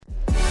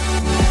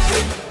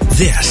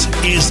This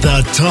is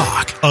the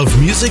talk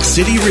of Music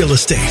City Real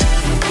Estate.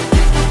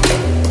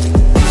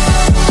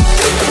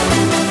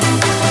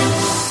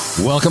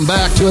 Welcome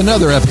back to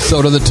another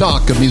episode of the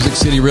Talk of Music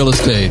City Real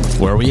Estate,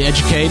 where we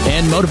educate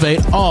and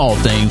motivate all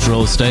things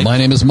real estate. My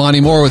name is Monty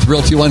Moore with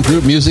Realty One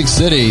Group Music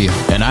City.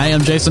 And I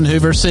am Jason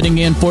Hoover, sitting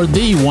in for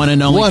the one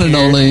and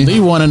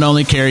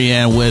only Carrie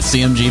Ann with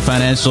CMG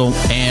Financial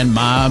and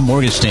my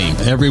mortgage team.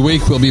 Every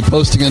week we'll be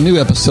posting a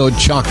new episode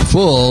chock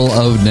full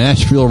of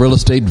Nashville real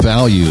estate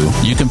value.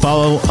 You can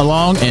follow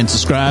along and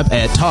subscribe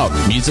at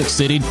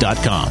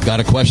talkmusiccity.com.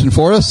 Got a question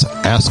for us?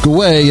 Ask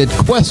away at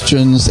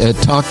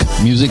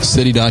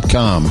questions@talkmusiccity.com.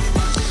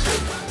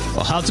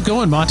 Well, how's it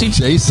going, Monty?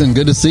 Jason,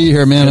 good to see you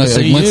here, man.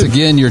 Once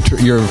again, you're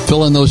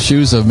filling those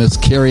shoes of Miss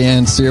Carrie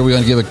Ann Sear. We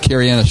want to give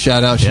Carrie Ann a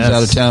shout out. She's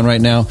out of town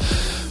right now.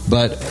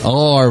 But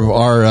all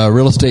our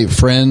real estate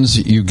friends,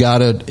 you've got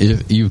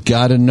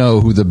to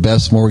know who the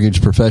best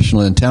mortgage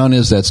professional in town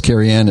is. That's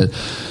Carrie Ann at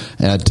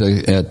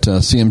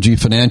CMG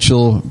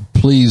Financial.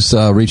 Please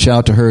reach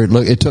out to her.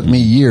 Look, it took me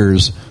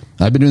years.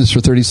 I've been doing this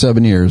for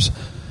 37 years.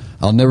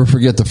 I'll never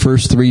forget the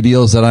first 3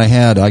 deals that I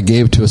had. I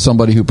gave to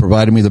somebody who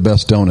provided me the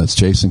best donuts.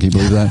 Jason, can you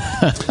believe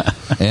that?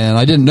 And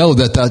I didn't know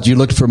that you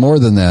looked for more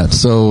than that.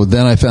 So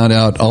then I found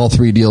out all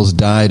 3 deals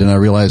died, and I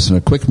realized in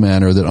a quick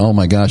manner that, oh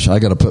my gosh, I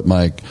got to put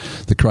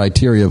the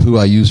criteria of who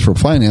I use for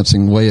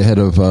financing way ahead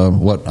of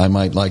what I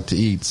might like to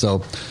eat.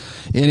 So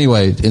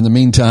anyway, in the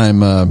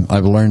meantime,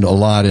 I've learned a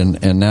lot,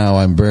 and now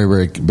I'm very,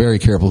 very, very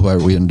careful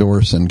who we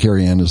endorse, and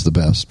Carrie Ann is the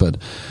best. But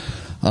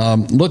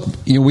look,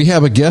 we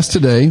have a guest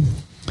today.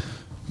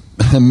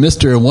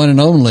 Mr. One and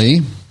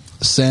Only,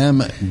 Sam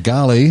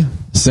Ghali.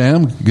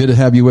 Sam, good to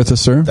have you with us,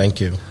 sir.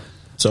 Thank you.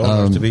 It's an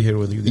honor to be here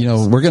with you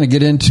guys. We're going to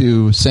get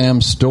into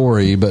Sam's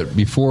story, but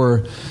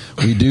before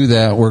we do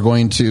that, we're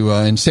going to,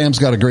 and Sam's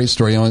got a great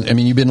story. I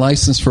mean, you've been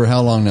licensed for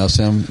how long now,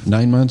 Sam?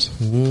 9 months?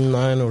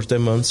 9 or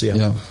 10 months,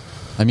 yeah.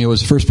 I mean, it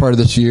was the first part of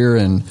this year,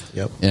 and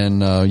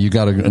you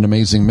got an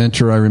amazing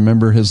mentor. I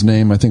remember his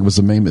name. I think it was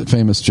the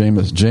famous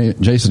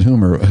Jason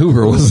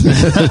Hoover was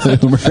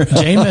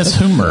Jameis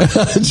Hoomer.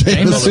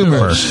 Jameis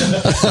Hoomer.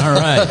 All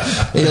right.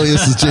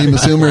 Alias is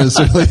Jameis Hoomer. It's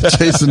really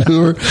Jason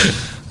Hoover.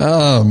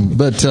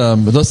 But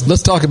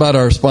let's talk about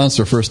our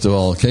sponsor first of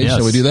all. Okay,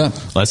 shall we do that?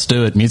 Let's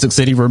do it. Music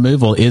City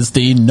Removal is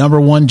the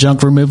 #1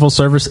 junk removal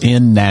service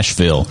in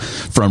Nashville.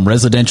 From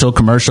residential,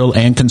 commercial,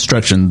 and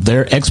construction,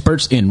 they're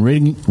experts in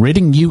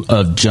ridding you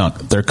of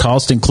junk. Their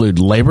costs include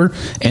labor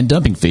and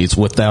dumping fees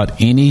without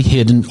any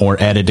hidden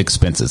or added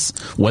expenses.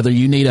 Whether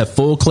you need a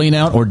full clean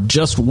out or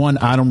just one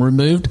item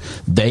removed,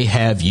 they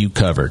have you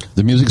covered.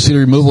 The Music City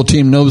Removal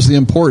team knows the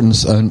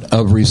importance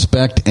of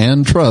respect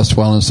and trust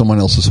while in someone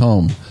else's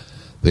home.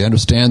 They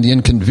understand the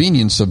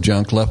inconvenience of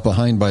junk left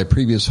behind by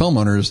previous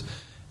homeowners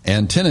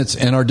and tenants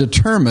and are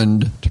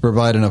determined to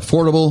provide an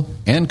affordable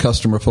and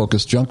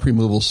customer-focused junk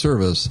removal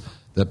service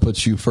that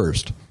puts you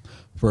first.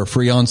 For a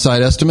free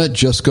on-site estimate,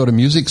 just go to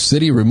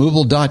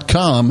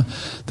MusicCityRemoval.com.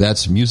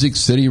 That's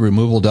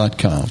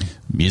MusicCityRemoval.com.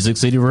 Music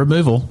City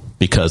Removal,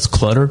 because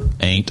clutter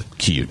ain't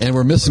cute. And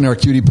we're missing our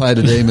cutie pie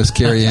today, Miss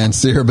Carrie Ann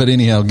Sear. But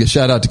anyhow,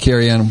 shout out to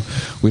Carrie Ann.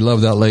 We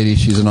love that lady.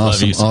 She's an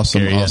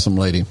awesome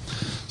lady.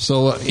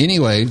 So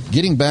anyway,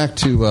 getting back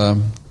to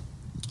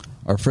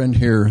our friend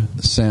here,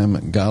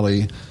 Sam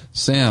Ghali.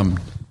 Sam,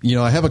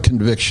 I have a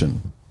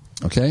conviction,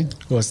 okay?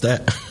 What's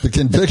that? The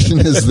conviction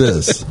is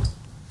this.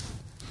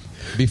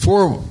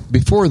 Before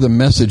the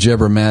message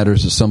ever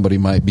matters that somebody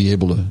might be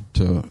able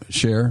to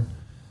share,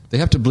 they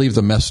have to believe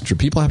the messenger.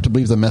 People have to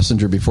believe the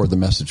messenger before the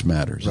message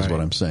matters, is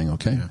what I'm saying,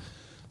 okay? Yeah.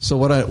 So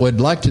what I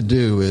would like to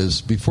do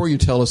is, before you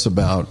tell us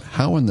about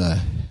how in the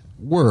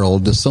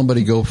world does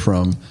somebody go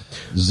from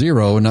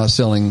zero, not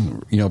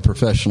selling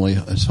professionally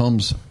as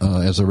homes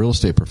as a real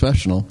estate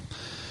professional,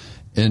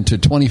 into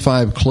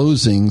 25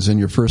 closings in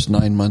your first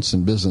 9 months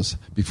in business?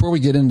 Before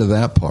we get into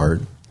that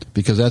part,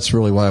 because that's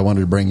really why I wanted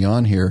to bring you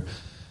on here,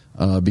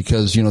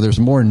 because there's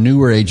more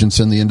newer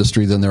agents in the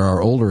industry than there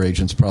are older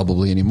agents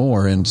probably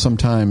anymore, and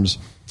sometimes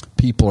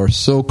people are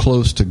so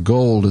close to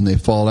gold and they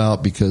fall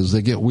out because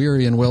they get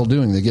weary in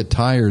well-doing. They get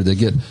tired.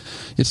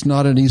 It's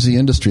not an easy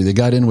industry. They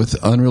got in with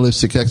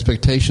unrealistic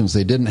expectations.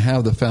 They didn't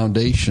have the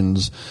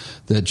foundations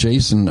that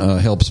Jason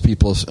helps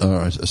people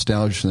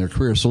establish in their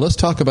career. So let's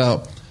talk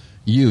about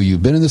you.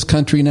 You've been in this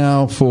country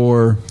now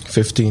for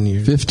 15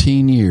 years.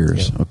 15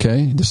 years, yeah.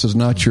 Okay? This is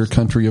not your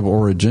country of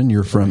origin.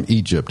 You're from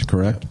Egypt,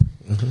 correct?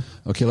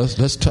 Mm-hmm. Okay,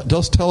 let's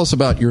tell us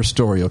about your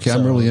story, okay?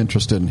 I'm really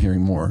interested in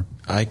hearing more.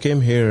 I came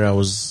here, I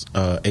was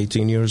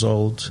 18 years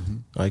old.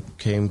 Mm-hmm. I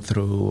came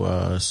through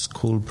a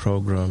school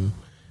program.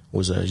 It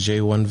was a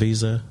J1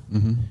 visa.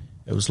 Mm-hmm.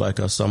 It was like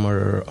a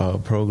summer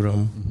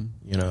program,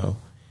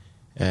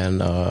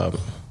 and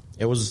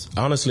it was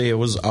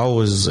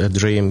always a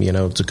dream,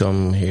 to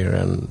come here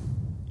and,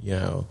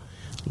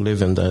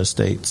 live in the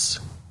States.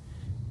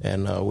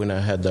 And when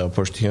I had the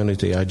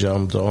opportunity, I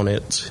jumped on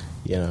it,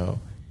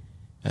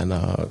 and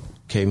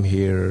came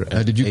here.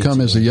 Did you come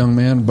as a young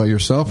man by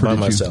yourself, or by did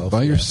myself? You,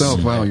 by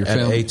yourself? Wow, your at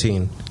family.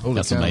 18. Holy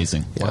That's cow.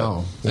 amazing.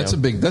 Wow, Yeah. that's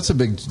a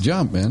big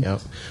jump, man. Yeah,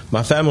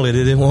 my family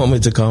didn't want me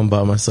to come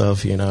by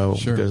myself, you know,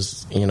 Sure.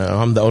 because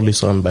I'm the only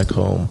son back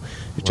home.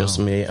 It's just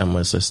me and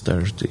my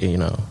sister, you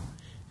know,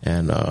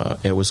 and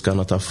it was kind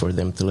of tough for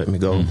them to let me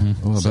go.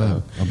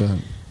 Oh, I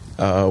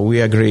bet. We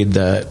agreed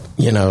that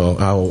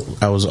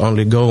I was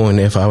only going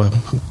if I was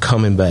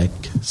coming back.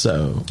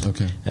 So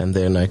Okay. and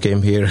then I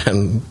came here,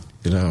 and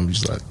I'm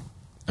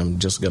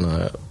just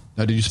gonna.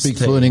 Now, did you speak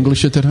Stay. fluent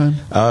English at that time?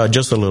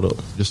 Just a little.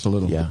 Just a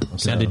little. Yeah.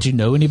 Okay. Now, did you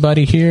know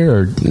anybody here?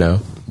 Or No.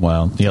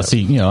 Well, yeah.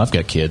 See, I've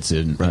got kids,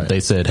 and Right. they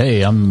said,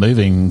 "Hey, I'm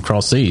moving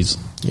across seas."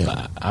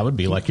 Yeah. I would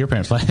be like your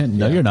parents. Like,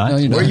 no, you're not. No,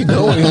 you're not. Where are you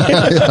going?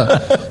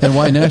 Yeah. And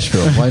why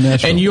Nashville? Why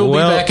Nashville? And you'll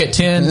Well- be back at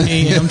 10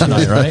 p.m.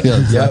 tonight, right? Yeah,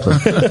 exactly.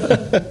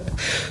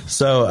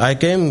 So I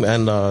came,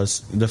 and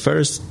the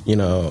first,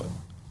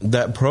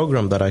 that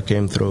program that I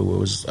came through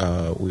was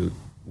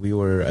we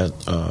were at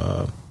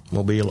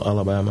Mobile,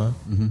 Alabama,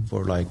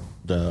 for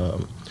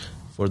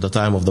for the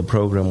time of the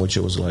program, which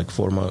was like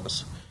 4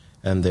 months,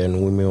 and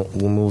then we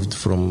moved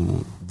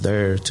from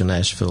there to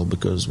Nashville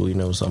because we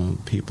know some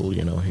people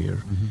here,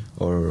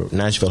 or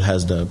Nashville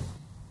has the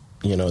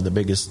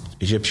biggest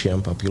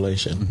Egyptian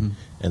population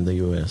in the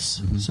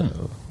U.S.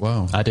 So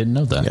Wow. I didn't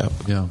know that. yeah.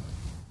 Yeah.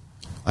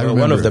 I Well,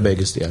 one of the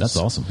biggest, yes. That's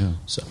awesome. Yeah.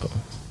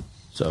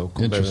 So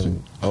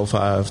Interesting. comparing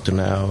 05 to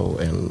now,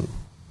 and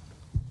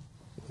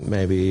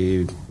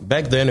maybe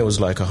back then it was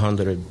like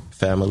 100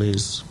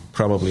 families,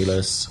 probably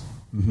less,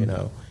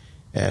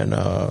 and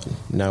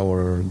now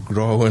we're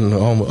growing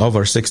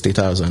over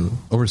 60,000.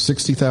 Over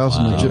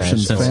 60,000 Egyptian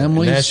Nashville.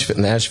 families.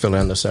 Nashville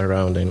and the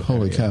surrounding.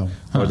 Holy area,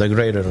 cow. or the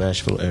greater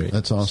Nashville area.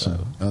 That's awesome.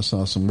 So, That's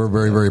awesome. We're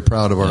very, very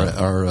proud of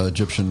our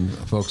Egyptian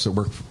folks that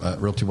work at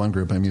Realty One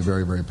Group. I'm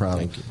very, very proud.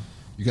 Thank you.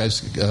 You guys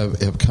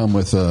have come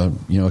with a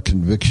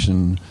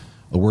conviction,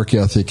 a work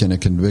ethic, and a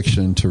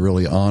conviction to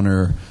really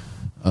honor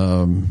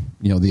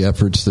the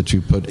efforts that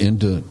you put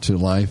into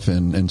life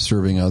and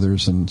serving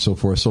others and so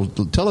forth. So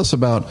tell us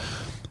about.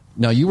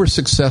 Now, you were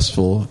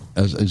successful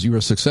as you were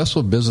a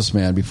successful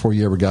businessman before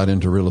you ever got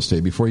into real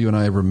estate. Before you and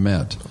I ever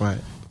met. Right.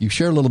 You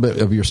shared a little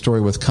bit of your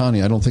story with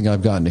Connie. I don't think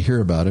I've gotten to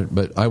hear about it,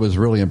 but I was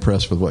really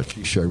impressed with what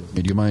she shared.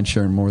 Do you mind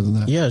sharing more than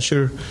that? Yeah,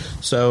 sure.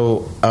 So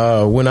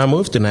when I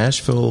moved to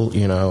Nashville,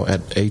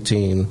 at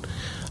 18,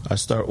 I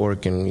started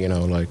working,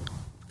 like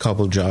a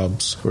couple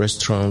jobs,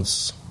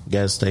 restaurants,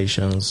 gas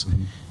stations,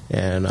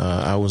 and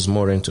I was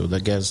more into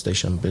the gas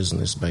station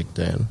business back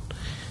then.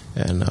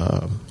 And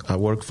I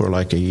worked for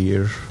like a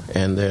year,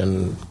 and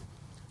then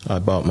I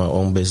bought my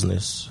own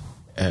business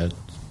at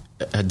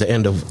the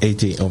end of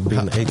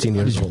being 18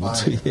 years old.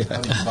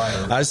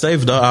 I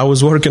saved up. I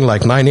was working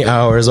like 90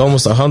 hours,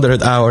 almost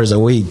 100 hours a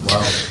week,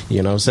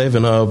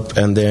 saving up.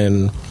 And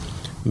then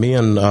me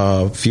and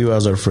a few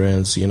other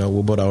friends,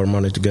 we put our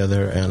money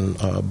together and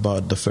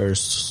bought the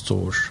first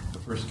store. The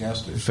first gas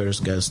station.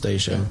 First gas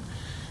station.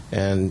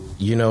 And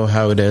you know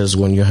how it is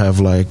when you have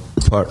like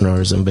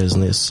partners in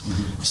business.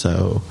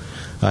 So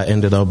I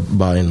ended up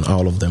buying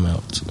all of them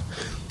out.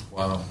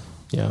 Wow.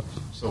 Yeah.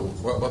 So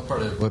what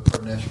part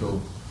of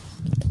Nashville?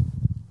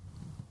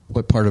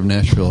 What part of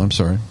Nashville? I'm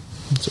sorry.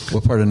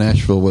 What part of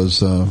Nashville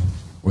was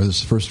where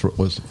this first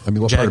was? I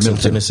mean, what part of Jackson,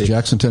 Middleton? Tennessee.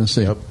 Jackson,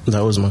 Tennessee. Yep.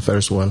 That was my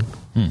first one.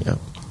 Yep.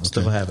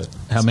 Still have it.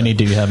 How many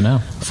do you have now?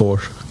 4.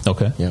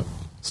 Okay. Yep.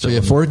 So you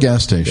have 4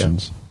 gas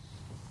stations.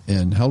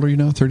 And how old are you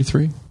now?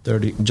 33?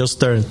 30. Just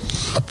turned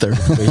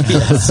 33.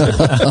 Yes.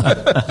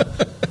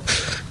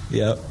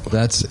 Yep.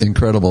 That's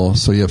incredible.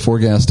 So you have 4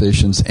 gas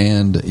stations,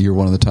 and you're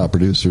one of the top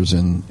producers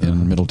in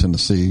Middle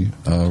Tennessee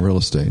real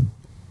estate.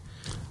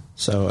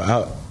 So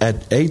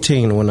at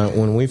 18,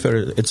 when we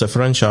first, it's a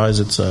franchise,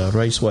 it's a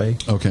Raceway.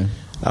 Okay.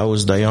 I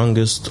was the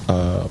youngest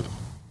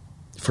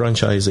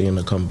franchisee in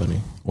the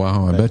company.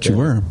 Wow, I back bet you then.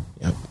 were.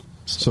 Yep.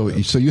 So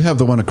you have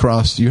the one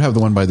across. You have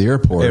the one by the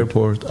airport.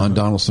 Airport, on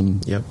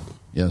Donaldson. Yep.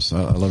 Yes,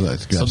 I love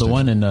that. gas So the station.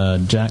 one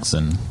in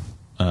Jackson,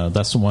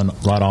 that's the one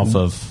right off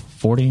of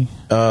 40?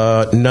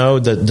 No,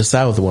 the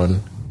south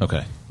one.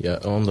 Okay. Yeah,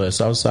 on the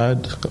south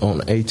side,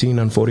 on 18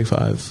 and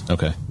 45.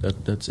 Okay.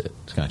 That's it.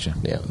 Gotcha.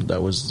 Yeah,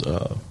 that was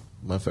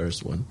my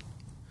first one.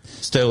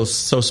 Still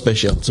so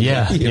special to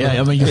Yeah. me.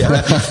 Yeah. I mean, you're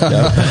I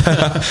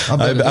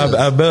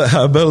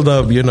built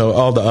up,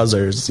 all the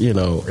others,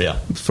 Yeah.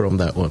 from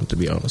that one, to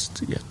be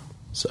honest. Yeah.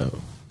 So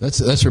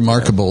That's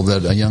remarkable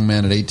that a young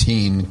man at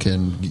 18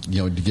 can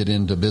get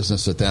into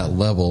business at that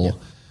level.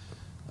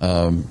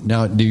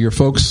 Now, do your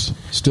folks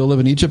still live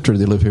in Egypt, or do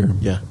they live here?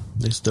 yeah,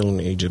 they're still in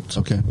Egypt.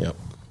 Okay. Yep.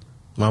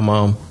 My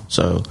mom.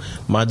 So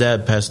my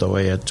dad passed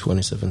away at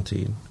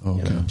 2017. Oh,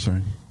 okay, I'm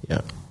sorry.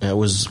 Yeah, it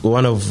was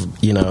one of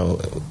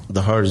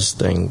the hardest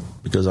thing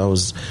because I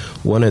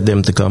wanted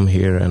them to come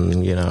here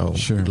and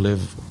Sure.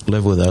 live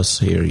with us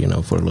here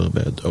for a little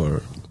bit,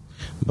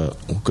 but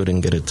we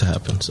couldn't get it to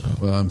happen. So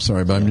Well, I'm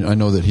sorry, but I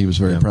know that he was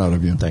very proud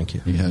of you. Thank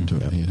you. He had to.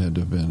 He had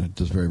to have been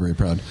just very, very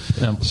proud.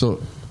 Yeah. So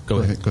Go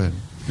ahead. Go ahead.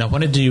 Now,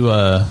 when did you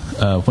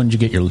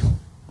get your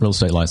real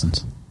estate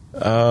license?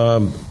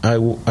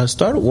 I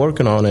started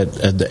working on it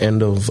at the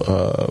end of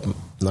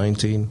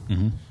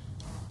 19,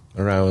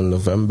 around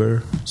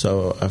November.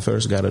 So I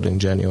first got it in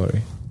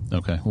January.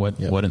 Okay.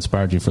 What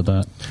inspired you for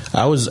that?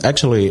 I was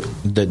actually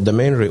the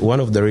main one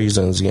of the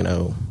reasons,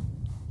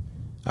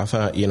 I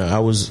found, I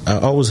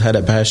always had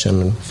a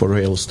passion for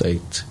real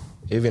estate.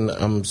 Even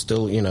I'm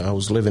still, I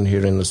was living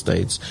here in the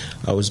States.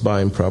 I was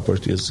buying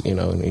properties,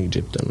 in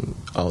Egypt and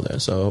all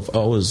that. So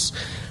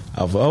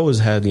I've always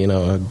had,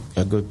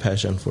 a good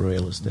passion for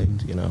real estate,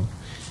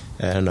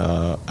 and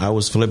I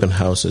was flipping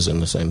houses in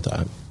the same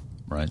time.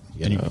 Right.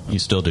 And you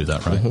still do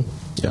that, right?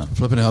 Mm-hmm. Yeah.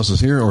 Flipping houses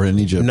here or in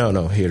Egypt?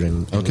 No, here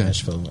in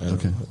Nashville.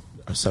 And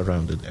a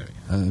surrounded area.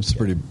 It's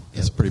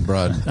pretty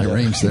broad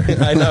range there.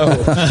 I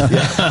know.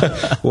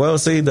 Yeah. Well,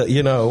 see,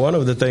 one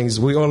of the things,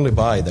 we only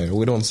buy there.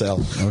 We don't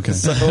sell. Okay.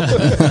 So,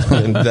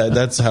 and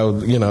that's how,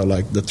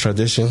 like the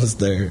traditions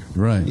there.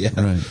 Right. Yeah.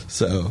 Right.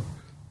 So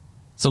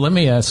let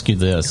me ask you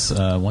this.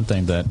 One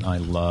thing that I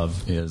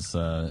love is,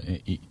 so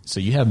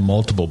you have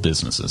multiple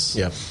businesses.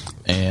 Yeah.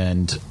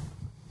 And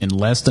in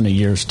less than a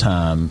year's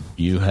time,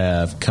 you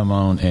have come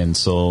on and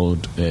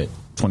sold at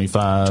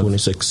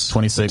 26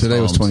 Today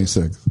homes. was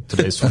 26.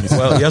 Today's 26.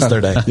 Well,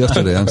 yesterday.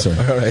 Yesterday, I'm sorry.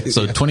 All right.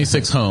 So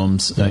 26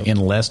 homes in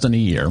less than a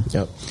year.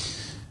 Yep.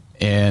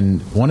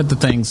 And one of the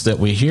things that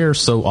we hear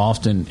so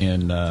often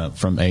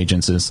from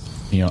agents is,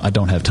 I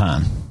don't have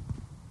time.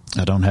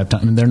 I don't have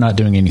time. And they're not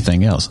doing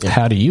anything else. Yeah.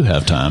 How do you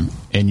have time?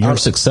 And you're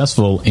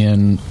successful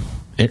in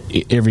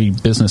every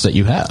business that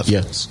you have.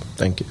 Yes.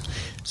 Thank you.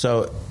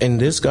 So in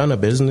this kind of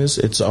business,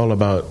 it's all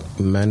about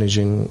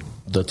managing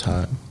the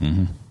time.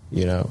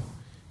 Mm-hmm.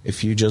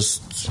 If you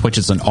just, which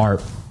is an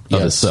art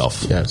of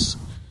itself. Yes,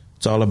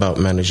 it's all about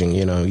managing.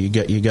 You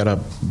gotta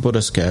put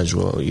a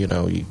schedule.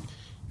 You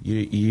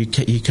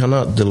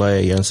cannot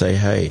delay and say,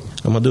 "Hey,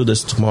 I'm gonna do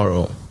this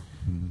tomorrow."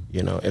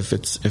 If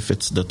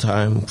it's the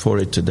time for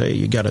it today,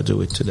 you gotta do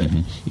it today.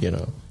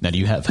 Mm-hmm. Now, do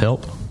you have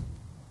help?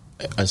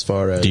 As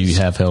far as, do you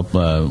have help?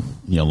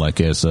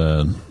 Like as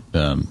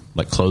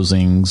like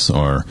closings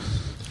or.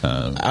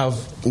 I've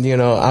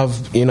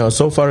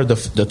so far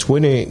the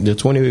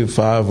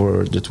 25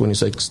 or the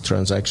 26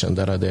 transaction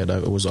that I did,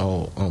 it was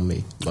all on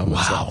me by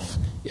myself.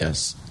 Wow.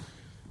 Yes.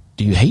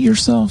 Do you hate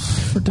yourself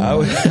for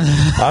doing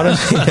that?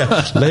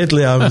 Honestly,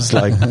 lately I was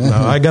like, no,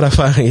 I gotta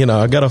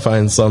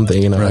find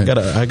something. Right.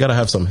 I gotta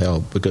have some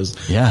help because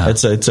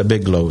it's a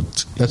big load.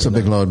 That's a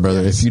big load,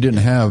 brother. Yes. If you didn't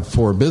have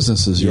 4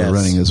 businesses you were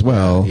running as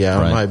well,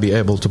 I might be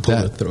able to pull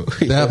it through.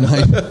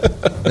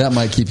 That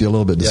might keep you a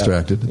little bit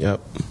distracted.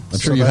 Yep. I'm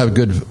sure you have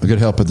good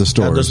help at the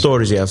stores. At the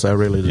stores, yes, I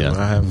really do. Yeah.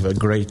 I have a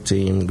great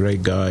team,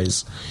 great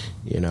guys,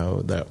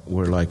 that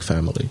we're like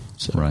family.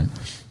 So. Right.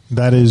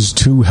 That is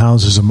 2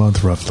 houses a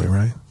month, roughly,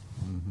 right?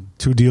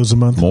 2 deals a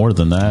month? More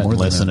than that.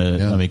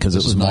 Because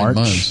it was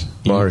March.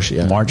 March,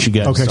 yeah. March, you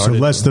got started. So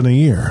less than a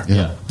year.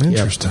 Yeah.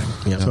 Interesting.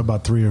 Yeah. So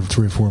about 3 or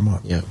 4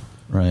 months. Yeah.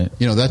 Right.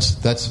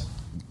 That's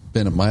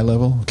been at my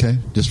level, okay?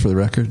 Just for the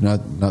record,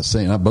 not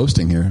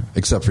boasting here,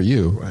 except for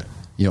you. Right.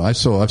 I've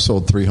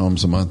sold 3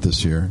 homes a month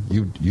this year.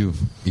 You've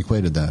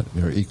equated that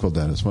or equaled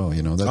that as well.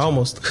 That's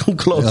almost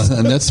close,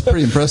 and that's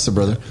pretty impressive,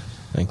 brother.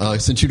 Thank you.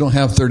 Since you don't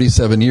have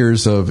 37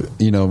 years of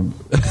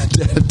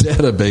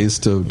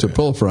database to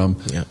pull from.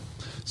 Yeah.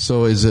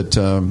 So is it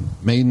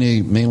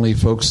mainly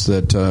folks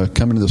that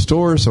come into the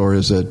stores, or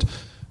is it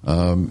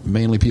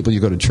mainly people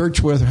you go to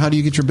church with? Or how do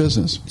you get your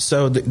business?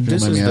 So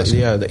this is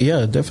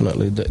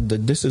definitely.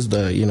 This is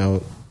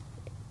the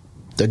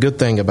good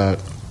thing about.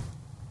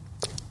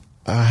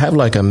 I have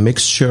like a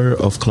mixture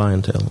of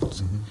clientele.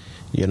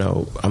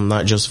 Mm-hmm. I'm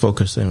not just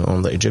focusing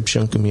on the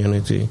Egyptian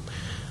community.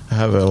 I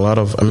have a lot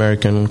of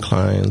American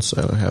clients.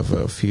 I have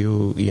a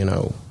few,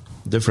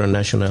 different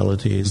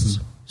nationalities.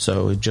 Mm-hmm.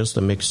 So it's just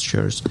a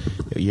mixtures.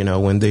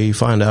 When they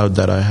find out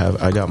that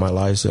I got my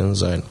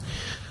license, and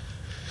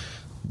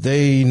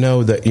they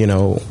know that,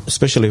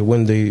 especially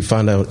when they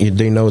find out,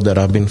 they know that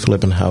I've been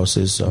flipping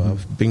houses. So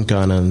I've been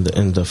kind of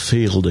in the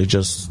field. They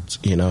just,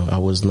 I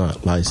was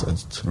not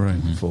licensed for,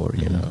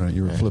 Right,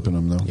 you were flipping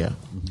them, though. Yeah.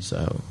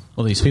 So.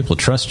 Well, these people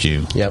trust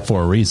you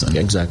for a reason.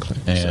 Exactly.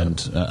 And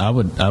I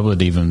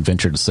would even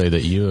venture to say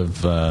that you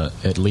have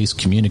at least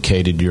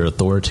communicated your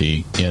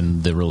authority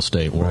in the real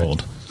estate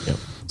world. Right. Yep.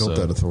 Built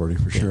that authority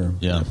for sure.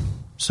 Yeah.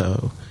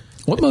 So.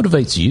 What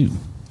motivates you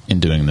in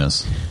doing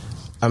this?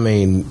 I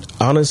mean,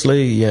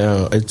 honestly,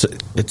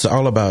 it's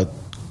all about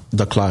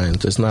the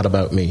client. It's not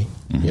about me.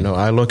 Mm-hmm.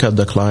 I look at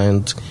the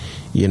client,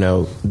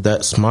 that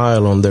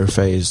smile on their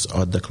face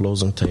at the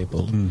closing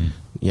table. Mm-hmm.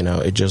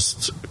 It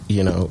just,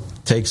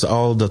 takes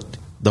all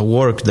the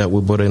work that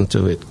we put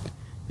into it.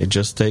 It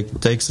just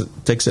takes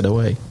it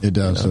away. It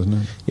does, doesn't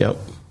it? Yep.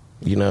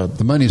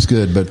 The money's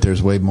good, but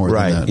there's way more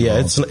than that. Yeah,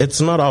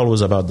 it's not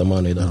always about the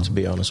money, though, to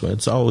be honest with you.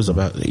 It's always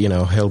about,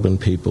 helping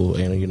people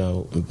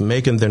and,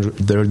 making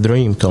their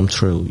dream come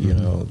true,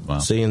 Wow.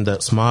 Seeing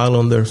that smile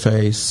on their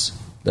face,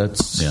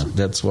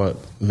 that's what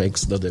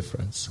makes the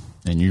difference.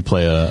 And you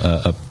play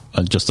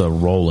just a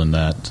role in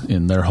that,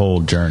 in their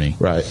whole journey.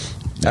 Right.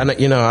 And,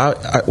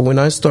 I when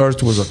I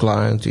start with a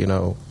client,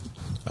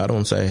 I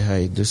don't say,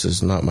 hey, this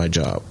is not my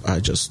job.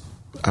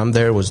 I'm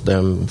there with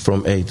them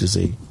from A to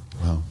Z.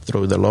 Wow.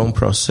 Through the loan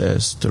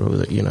process, through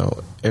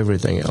the,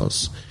 everything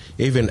else,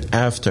 even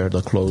after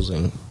the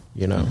closing,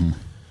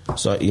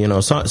 So,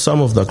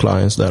 some of the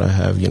clients that I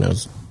have,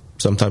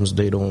 sometimes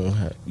they don't,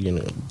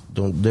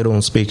 they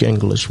don't speak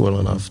English well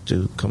enough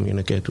to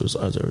communicate with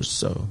others.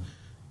 So,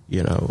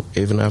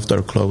 even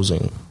after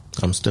closing,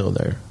 I'm still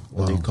there.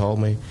 When they call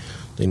me,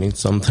 they need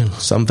something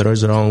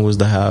is wrong with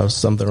the house,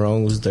 something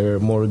wrong with their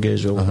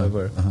mortgage or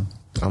whatever.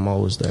 I'm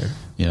always there.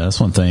 Yeah, that's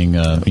one thing,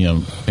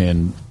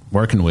 and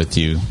working with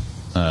you,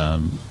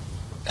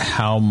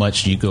 how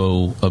much you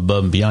go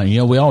above and beyond.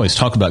 We always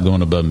talk about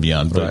going above and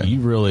beyond, but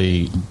you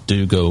really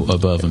do go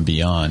above and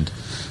beyond.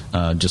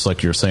 Just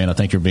like you're saying, I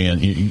think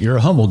you're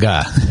a humble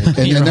guy.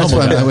 And that's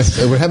why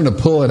we're having to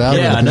pull it out.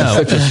 Yeah, I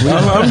know.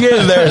 I'm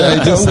getting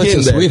there. He's such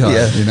a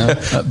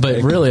sweetheart,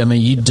 But really,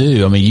 you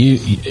do.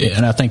 You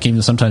and I think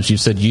even sometimes you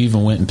said you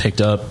even went and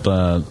picked up,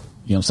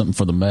 something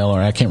for the mail,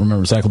 or I can't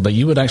remember exactly, but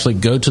you would actually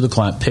go to the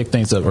client, pick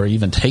things up, or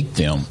even take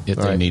them if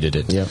they needed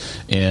it. Yeah.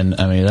 And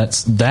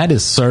that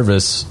is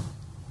service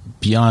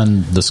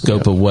beyond the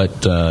scope of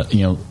what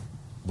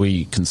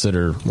we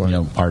consider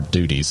our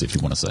duties, if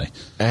you want to say.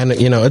 And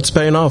it's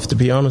paying off, to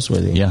be honest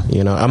with you. Yeah,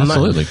 I'm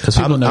absolutely, because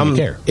people know you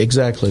care.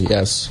 Exactly.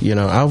 Yes.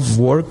 I've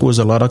worked with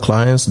a lot of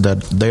clients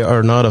that they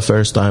are not a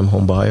first-time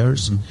home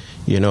buyers.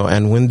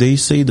 And when they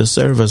see the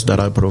service that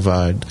I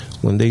provide,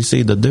 when they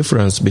see the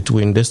difference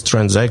between this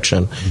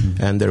transaction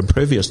and their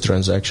previous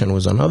transaction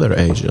with another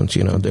agent,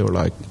 they were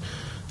like,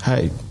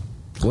 hey,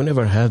 we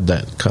never had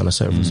that kind of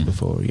service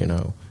before,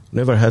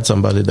 never had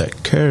somebody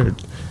that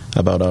cared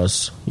about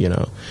us,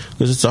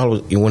 because it's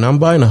always, when I'm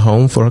buying a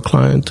home for a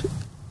client,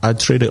 I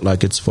treat it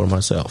like it's for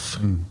myself,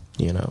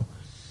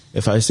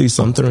 If I see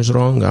something is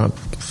wrong, I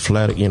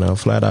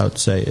flat out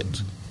say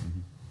it.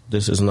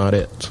 This is not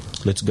it.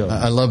 Let's go.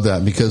 I love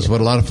that, because what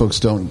a lot of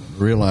folks don't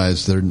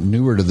realize, they're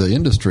newer to the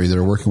industry,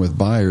 they're working with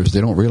buyers,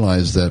 they don't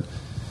realize that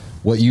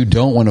what you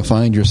don't want to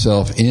find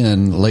yourself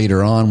in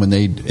later on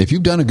if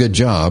you've done a good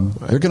job,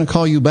 they're going to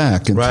call you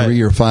back in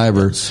 3 or 5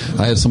 or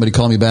I had somebody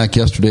call me back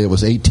yesterday. It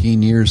was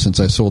 18 years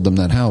since I sold them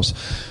that house.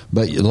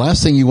 But the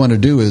last thing you want to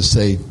do is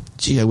say,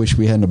 gee, I wish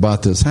we hadn't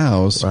bought this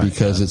house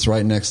because it's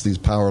right next to these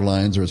power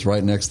lines, or it's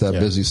right next to that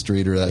busy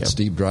street, or that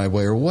steep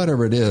driveway, or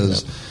whatever it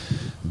is.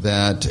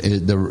 That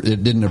it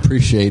didn't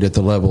appreciate at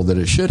the level that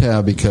it should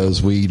have,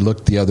 because we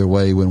looked the other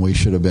way when we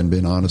should have been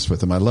being honest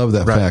with them. I love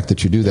that fact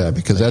that you do that,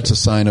 because that's a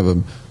sign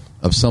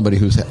of somebody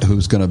who's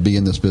going to be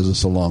in this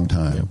business a long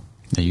time.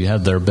 Yeah, you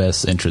have their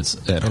best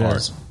interests at heart.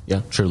 Is.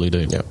 Yeah, truly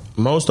do. Yeah,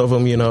 most of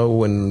them,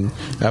 when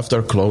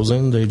after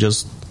closing, they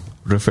just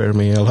refer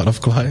me a lot of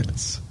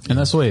clients, and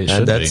that's the way it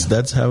should be.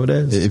 That's how it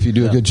is. If you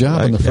do a good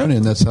job on the front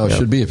end, that's how it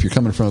should be. If you're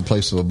coming from a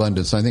place of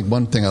abundance, I think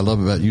one thing I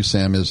love about you,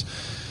 Sam, is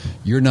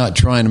you're not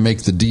trying to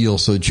make the deal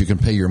so that you can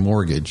pay your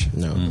mortgage.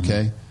 No.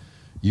 Okay?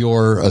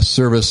 You're a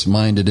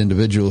service-minded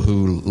individual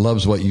who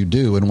loves what you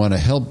do and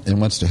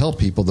wants to help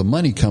people. The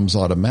money comes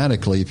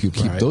automatically if you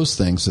keep those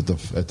things at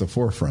the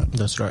forefront.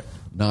 That's right.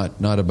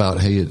 Not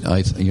about, hey,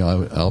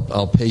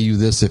 I'll pay you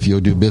this if you'll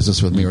do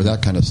business with me, or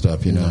that kind of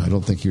stuff. I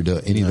don't think you do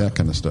any of that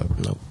kind of stuff.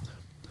 No.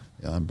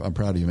 Yeah, I'm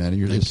proud of you, man.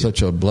 It's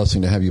such a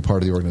blessing to have you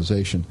part of the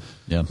organization.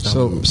 Yeah.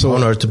 So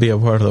honored to be a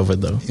part of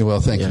it, though. Well,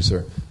 thank you,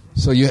 sir.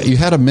 So you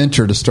had a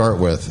mentor to start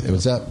with.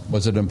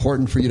 Was it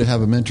important for you to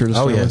have a mentor to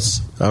start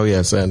with? Oh,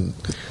 yes. And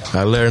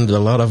I learned a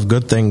lot of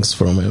good things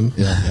from him.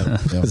 Yeah.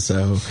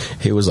 So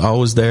he was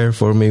always there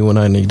for me when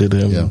I needed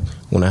him. Yeah.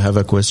 When I have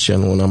a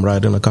question, when I'm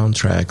writing a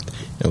contract.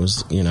 It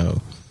was,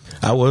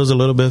 I was a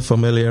little bit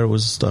familiar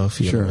with stuff,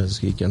 as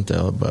he can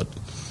tell, but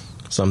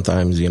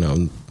sometimes,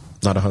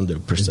 not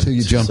 100%. Until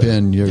you jump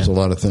in, there's a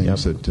lot of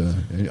things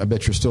that I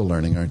bet you're still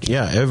learning, aren't you?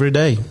 Yeah, every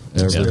day.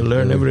 Still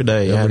learn every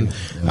day.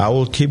 I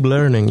will keep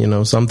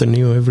learning, something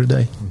new every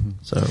day.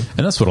 So,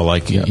 and that's what I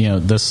like.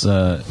 This,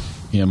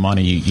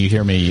 Monty, you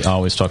hear me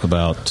always talk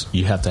about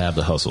you have to have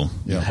the hustle.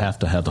 You have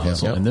to have the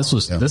hustle. And this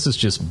is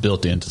just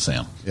built into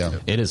Sam. Yeah.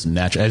 It is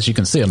natural. As you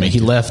can see, he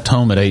left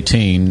home at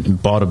 18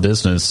 and bought a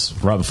business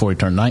right before he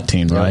turned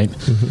 19, right?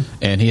 Mm-hmm.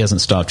 And he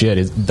hasn't stopped yet.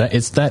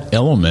 It's that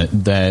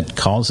element that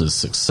causes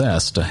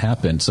success to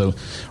happen. So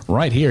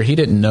right here, he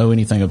didn't know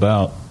anything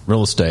about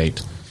real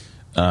estate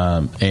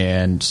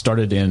and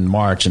started in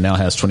March and now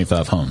has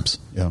 25 homes.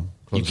 Yeah.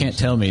 You can't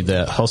tell me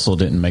that hustle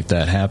didn't make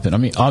that happen.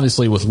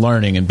 Obviously with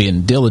learning and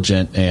being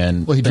diligent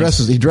and he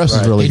dresses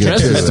really good. He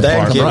dresses the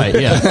part, right?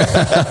 Yeah.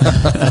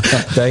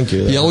 Thank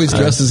you. He always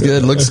dresses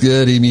good, looks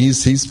good.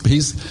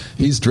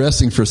 He's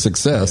dressing for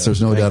success.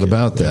 There's no doubt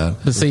about that.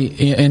 But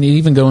see, and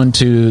even going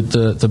to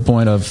the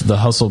point of the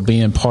hustle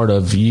being part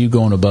of you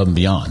going above and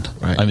beyond.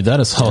 Right. That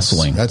is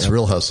hustling. That's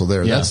real hustle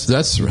there. Yeah.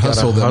 That's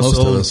hustle that most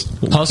of us.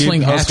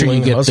 Hustling after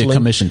you get the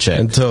commission check.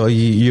 Until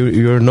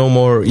you're no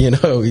more, you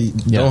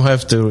don't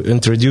have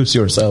to introduce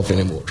yourself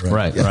anymore.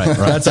 Right.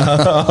 That's how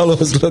I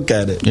always look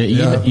at it.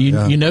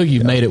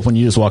 You've made it when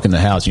you just walk in the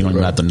house. You don't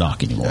even have to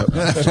knock anymore.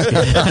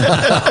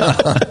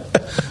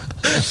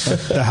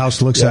 The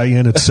house looks at you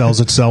and it sells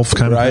itself,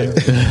 kind of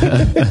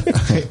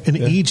thing. In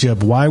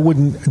Egypt,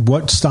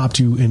 what stopped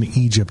you in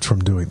Egypt from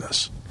doing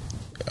this?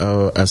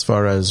 As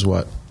far as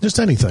what? Just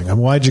anything. I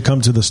mean, why'd you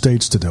come to the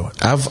States to do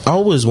it? I've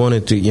always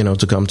wanted to,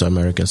 to come to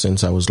America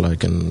since I was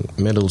like in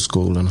middle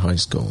school and high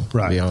school.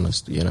 Right. To be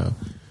honest,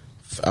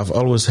 I've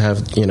always had,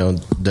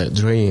 that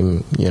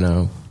dream,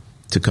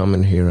 to come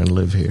in here and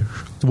live here.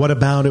 What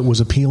about it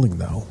was appealing,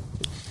 though?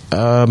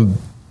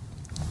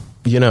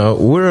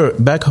 We're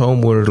back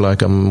home. We're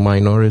like a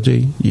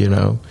minority,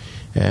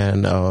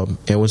 and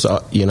it was,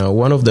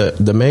 one of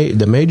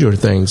the major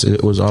things.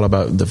 It was all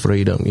about the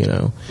freedom,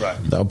 Right.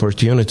 The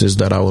opportunities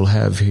that I will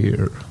have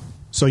here.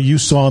 So you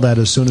saw that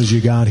as soon as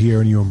you got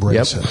here and you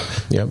embraced it.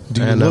 Yep.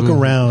 Do you look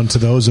around to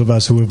those of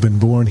us who have been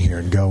born here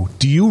and go,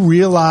 do you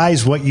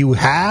realize what you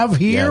have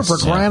here, Yes. for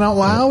crying out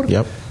loud?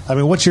 Yep. I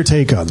mean, what's your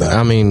take on that?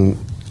 I mean,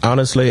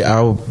 honestly,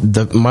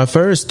 my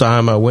first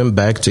time I went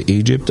back to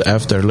Egypt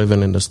after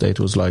living in the States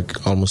was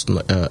like almost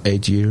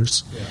 8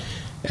 years. Yeah.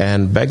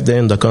 And back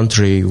then the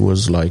country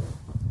was like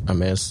a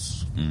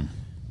mess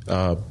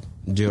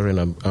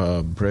during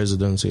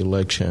presidency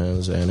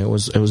elections, and it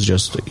was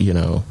just,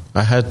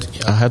 I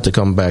had to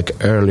come back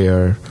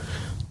earlier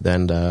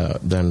than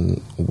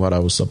what I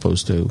was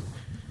supposed to.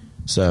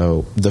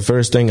 So the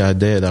first thing I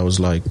did, I was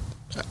like,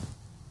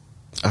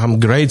 I'm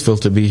grateful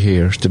to be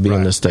here, to be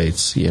in the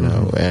States,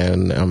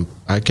 and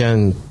I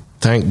can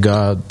thank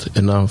God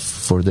enough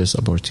for this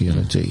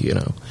opportunity,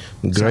 I'm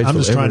grateful. I'm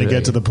just trying to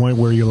get to the point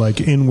where you're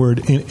like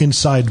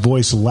inside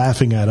voice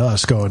laughing at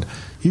us going,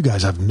 you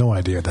guys have no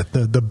idea that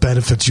the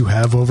benefits you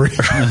have over here.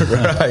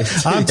 Right.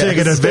 I'm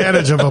taking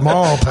advantage of them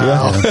all,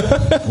 pal.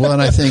 Yeah. Well,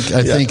 and I think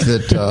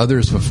that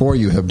others before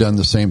you have done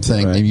the same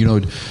thing. Right.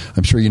 And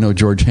I'm sure you know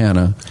George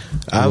Hanna.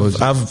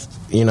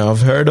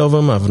 I've heard of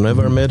him. I've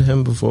never met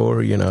him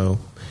before.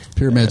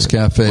 Pyramids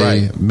Cafe,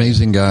 Right.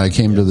 amazing guy.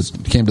 Came to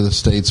the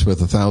States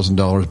with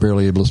 $1,000,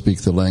 barely able to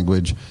speak the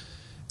language,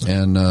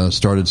 and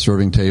started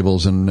serving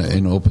tables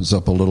and opens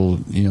up a little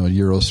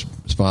Euro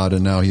spot,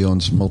 and now he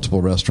owns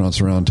multiple restaurants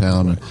around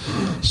town.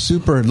 And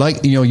super,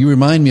 you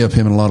remind me of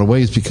him in a lot of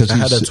ways because I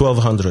had a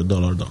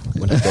 $1,200 though.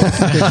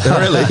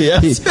 Really?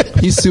 Yes.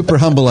 He's super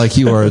humble like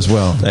you are as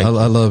well. Thank you.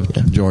 I love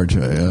George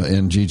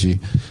and Gigi,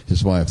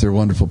 his wife. They're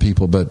wonderful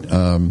people, but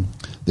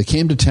they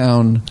came to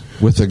town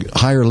with a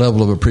higher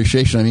level of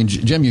appreciation. I mean,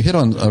 Jim, you hit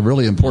on a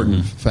really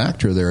important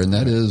factor there, and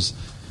that is,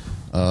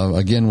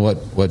 again,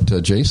 what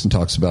Jason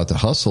talks about, the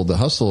hustle. The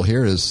hustle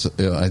here is,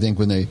 I think,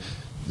 when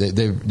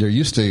they're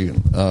used to,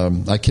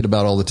 I kid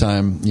about all the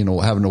time,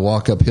 having to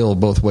walk uphill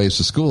both ways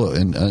to school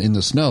in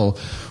the snow.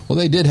 Well,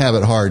 they did have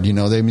it hard.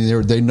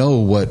 They know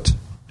what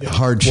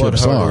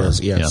hardships are.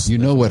 Yes. You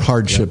know what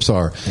hardships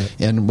are.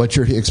 And what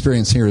your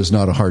experience here is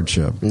not a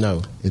hardship.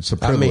 No. It's a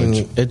privilege. I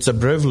mean, it's a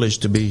privilege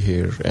to be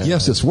here.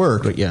 Yes, it's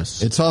work.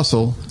 Yes. It's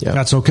hustle. Yeah.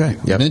 That's okay.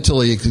 Yep.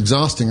 Mentally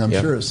exhausting, I'm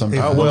sure, at some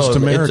If point. most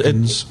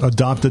Americans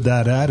adopted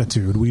that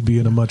attitude, we'd be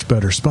in a much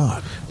better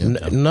spot.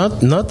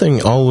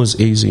 Nothing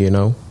always easy,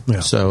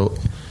 Yeah. So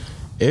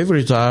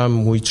every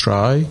time we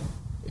try,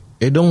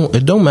 it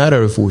don't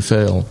matter if we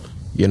fail,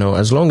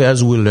 as long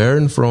as we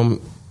learn from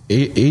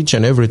each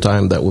and every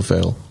time that we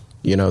fail,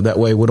 that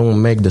way we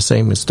don't make the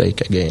same mistake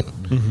again.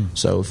 Mm-hmm.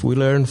 So if we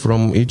learn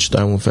from each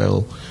time we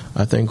fail,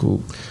 I think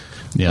we'll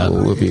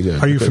be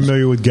good. Are you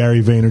familiar with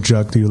Gary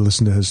Vaynerchuk? Do you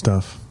listen to his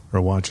stuff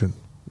or watch it?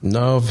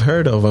 No, I've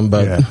heard of him,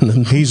 but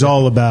he's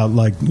all about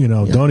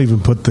don't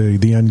even put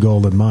the end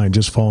goal in mind.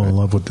 Just fall in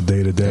love with the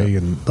day to day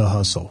and the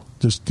hustle.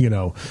 Just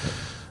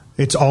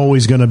it's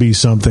always going to be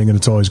something, and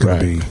it's always going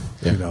to be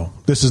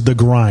this is the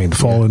grind.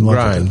 Fall in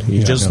love with it.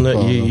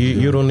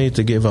 You don't need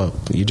to give up.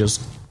 You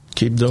just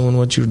keep doing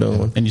what you're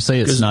doing. And you say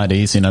it's not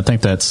easy, and I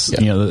think that's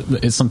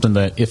it's something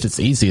that if it's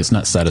easy, it's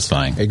not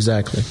satisfying.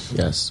 Exactly.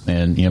 Yes.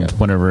 And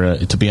whenever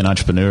to be an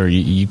entrepreneur,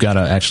 you got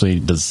to actually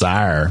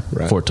desire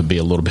for it to be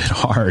a little bit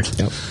hard.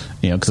 Yep.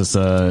 Because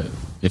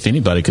if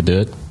anybody could do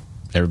it,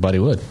 everybody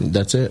would.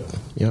 That's it.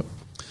 Yep.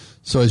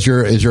 So is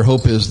your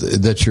hope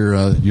is that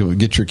you'll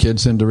get your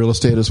kids into real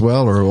estate as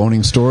well, or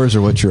owning stores,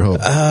 or what's your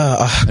hope?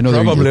 I know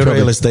probably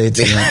real estate.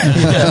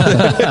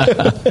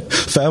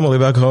 Family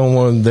back home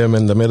want them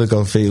in the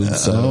medical field,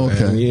 so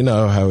and you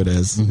know how it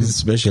is,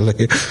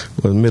 especially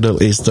with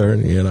Middle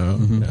Eastern,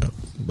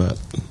 But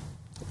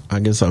I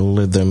guess I'll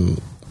let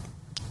them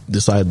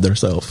decide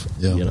themselves.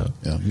 Yeah,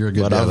 you're a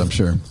good dad, I'm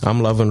sure.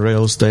 I'm loving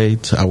real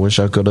estate. I wish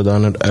I could have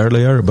done it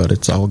earlier, but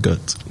it's all good.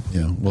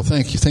 Yeah. Well,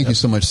 thank you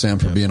so much, Sam,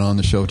 for being on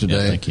the show today.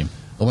 Yeah, thank you.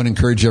 I want to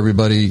encourage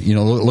everybody.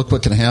 Look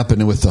what can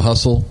happen with the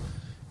hustle.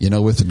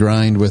 With the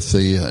grind, with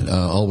the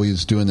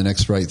always doing the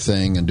next right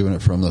thing, and doing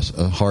it from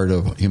a heart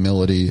of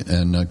humility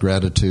and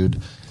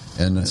gratitude.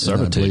 And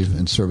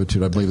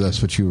servitude. I believe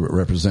that's what you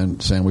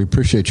represent, Sam. We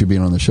appreciate you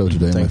being on the show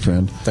today, my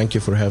friend. Thank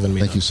you for having me.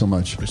 Thank you so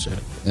much. Appreciate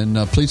it. And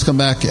please come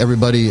back,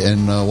 everybody,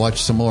 and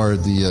watch some more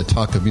of the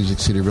Talk of Music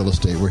City Real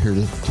Estate. We're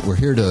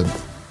here to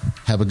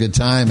have a good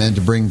time and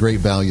to bring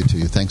great value to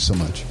you. Thanks so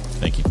much.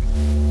 Thank you.